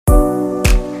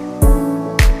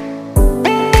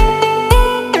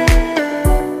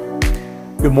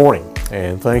Good morning,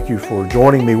 and thank you for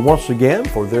joining me once again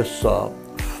for this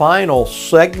final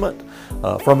segment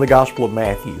from the Gospel of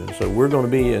Matthew. And so we're going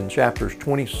to be in chapters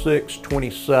 26,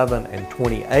 27, and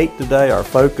 28 today. Our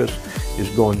focus is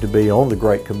going to be on the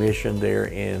Great Commission there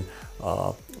in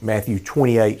Matthew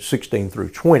 28, 16 through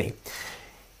 20.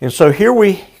 And so here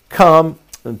we come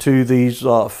to these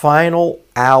final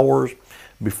hours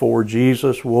before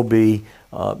Jesus will be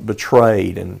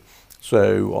betrayed. And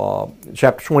so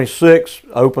chapter 26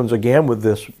 opens again with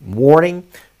this warning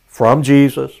from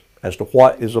Jesus as to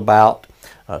what is about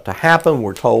to happen.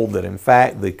 We're told that in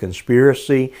fact the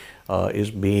conspiracy is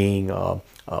being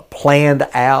planned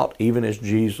out even as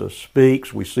Jesus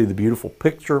speaks. We see the beautiful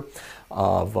picture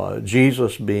of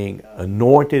Jesus being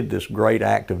anointed, this great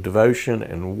act of devotion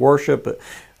and worship.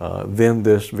 Then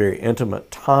this very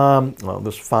intimate time,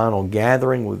 this final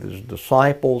gathering with his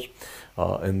disciples.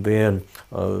 And then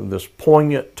this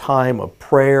poignant time of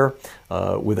prayer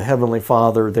with the Heavenly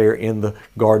Father there in the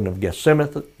Garden of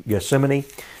Gethsemane.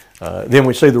 Then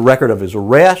we see the record of his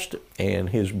arrest and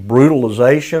his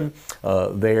brutalization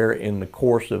there in the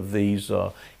course of these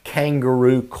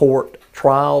kangaroo court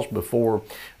trials before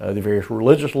the various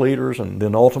religious leaders, and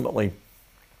then ultimately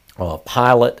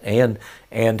Pilate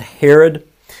and Herod.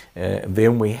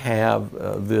 Then we have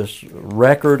this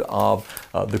record of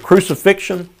the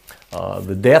crucifixion,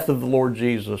 the death of the Lord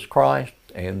Jesus Christ,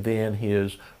 and then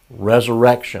his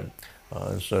resurrection.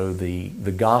 So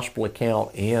the gospel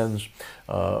account ends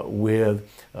with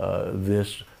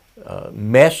this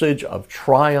message of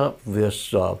triumph,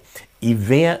 this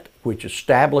event which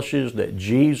establishes that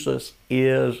Jesus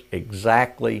is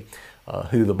exactly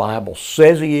who the Bible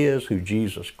says he is, who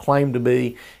Jesus claimed to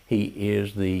be. He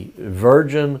is the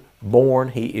virgin born.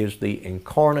 He is the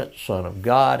incarnate Son of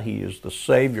God. He is the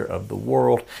Savior of the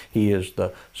world. He is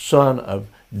the Son of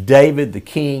David, the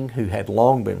King who had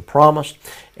long been promised.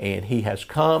 And he has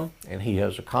come and he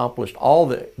has accomplished all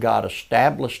that God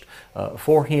established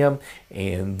for him.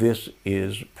 And this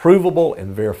is provable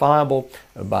and verifiable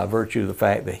by virtue of the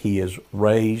fact that he is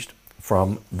raised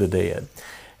from the dead.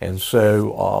 And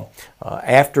so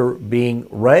after being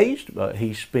raised,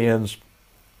 he spends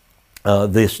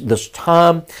this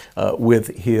time with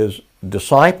his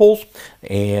disciples,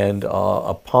 and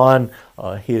upon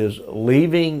his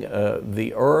leaving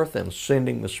the earth and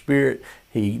sending the Spirit,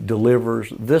 he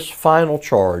delivers this final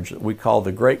charge that we call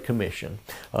the Great Commission,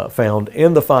 found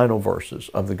in the final verses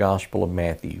of the Gospel of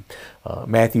Matthew.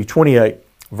 Matthew 28,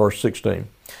 verse 16.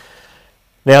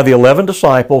 Now the 11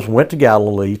 disciples went to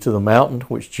Galilee to the mountain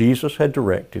which Jesus had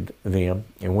directed them.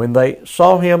 And when they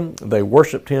saw him, they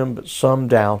worshipped him, but some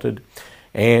doubted.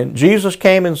 And Jesus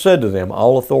came and said to them,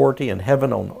 All authority in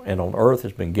heaven and on earth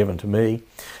has been given to me.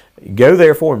 Go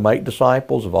therefore and make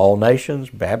disciples of all nations,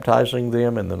 baptizing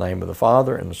them in the name of the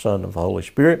Father and the Son and of the Holy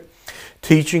Spirit,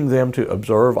 teaching them to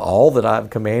observe all that I have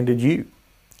commanded you.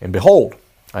 And behold,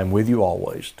 I am with you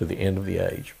always to the end of the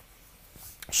age.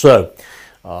 So,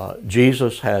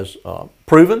 Jesus has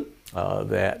proven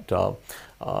that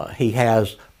he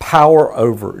has power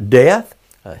over death.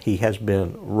 He has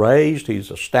been raised. He's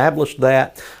established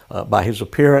that by his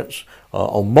appearance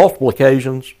on multiple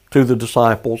occasions to the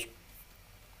disciples.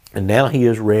 And now he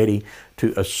is ready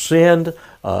to ascend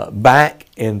back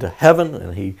into heaven.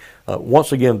 And he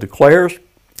once again declares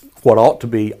what ought to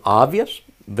be obvious,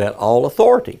 that all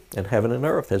authority in heaven and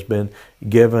earth has been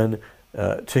given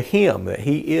to him, that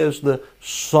he is the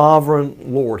sovereign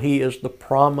Lord. He is the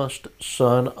promised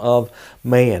Son of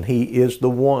Man. He is the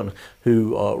one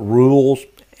who rules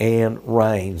and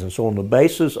reigns. And so on the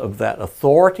basis of that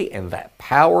authority and that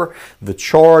power, the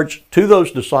charge to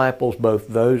those disciples, both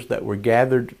those that were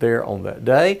gathered there on that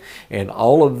day and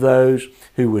all of those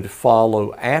who would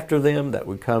follow after them, that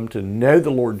would come to know the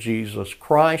Lord Jesus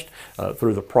Christ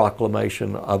through the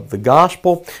proclamation of the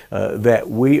gospel, that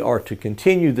we are to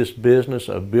continue this business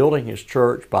of building his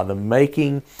church by the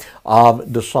making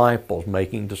of disciples,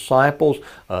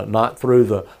 not through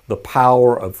the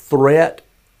power of threat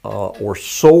or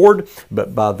sword,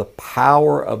 but by the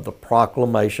power of the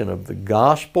proclamation of the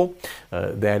gospel.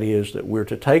 That is, that we're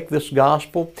to take this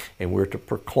gospel and we're to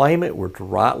proclaim it. We're to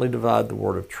rightly divide the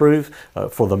word of truth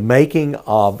for the making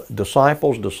of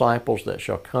disciples that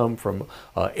shall come from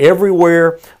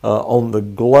everywhere on the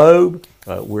globe.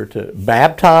 We're to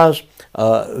baptize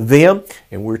them,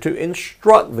 and we're to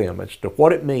instruct them as to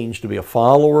what it means to be a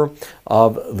follower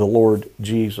of the Lord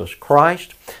Jesus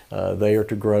Christ. They are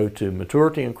to grow to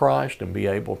maturity in Christ and be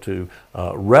able to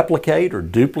replicate or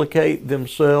duplicate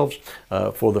themselves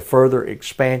for the further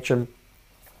expansion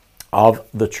of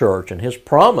the church, and His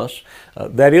promise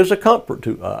that is a comfort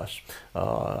to us.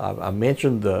 I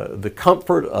mentioned the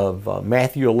comfort of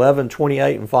Matthew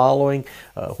 11:28 and following,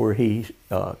 where He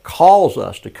calls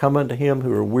us to come unto Him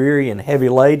who are weary and heavy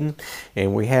laden,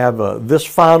 and we have this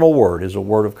final word is a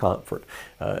word of comfort,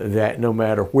 that no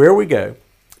matter where we go,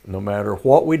 no matter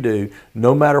what we do,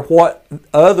 no matter what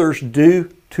others do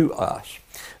to us,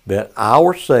 that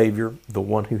our Savior, the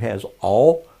one who has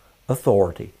all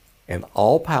authority and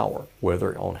all power,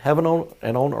 whether on heaven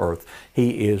and on earth,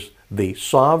 He is the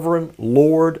sovereign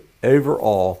Lord over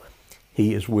all.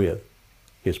 He is with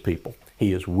His people.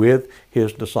 He is with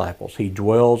His disciples. He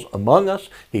dwells among us.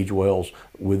 He dwells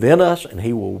within us, and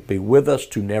He will be with us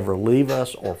to never leave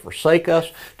us or forsake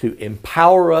us, to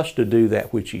empower us to do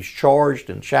that which He's charged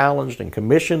and challenged and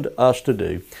commissioned us to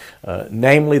do,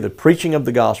 namely the preaching of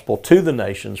the gospel to the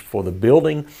nations for the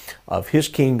building of His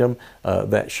kingdom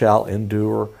that shall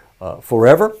endure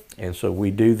forever. And so we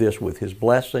do this with His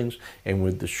blessings and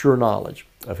with the sure knowledge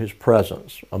of His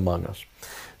presence among us.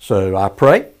 So I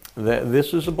pray that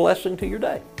this is a blessing to your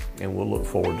day, and we'll look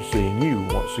forward to seeing you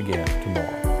once again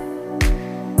tomorrow.